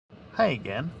Hi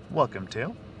again, welcome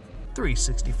to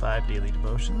 365 Daily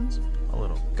Devotions, a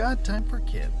little God time for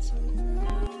kids.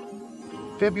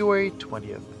 February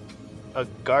 20th, a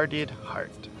guarded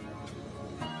heart.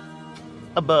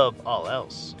 Above all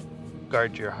else,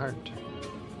 guard your heart,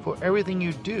 for everything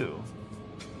you do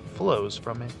flows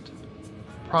from it.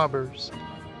 Proverbs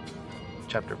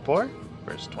chapter 4,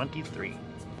 verse 23.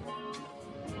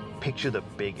 Picture the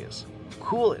biggest,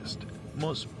 coolest,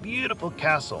 most beautiful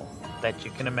castle that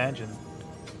you can imagine.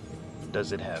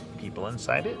 Does it have people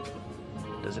inside it?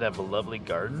 Does it have lovely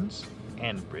gardens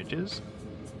and bridges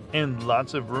and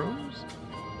lots of rooms?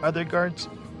 Are there guards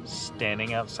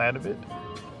standing outside of it?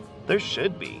 There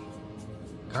should be.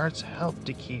 Guards help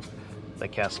to keep the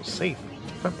castle safe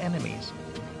from enemies.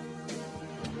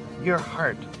 Your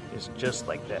heart is just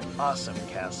like that awesome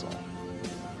castle.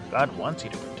 God wants you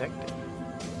to protect it,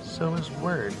 so His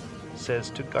Word says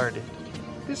to guard it.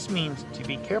 This means to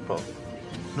be careful,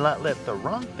 not let the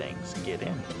wrong things get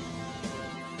in.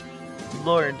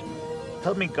 Lord,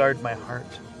 help me guard my heart.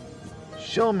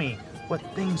 Show me what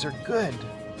things are good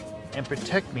and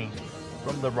protect me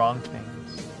from the wrong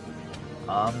things.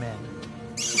 Amen.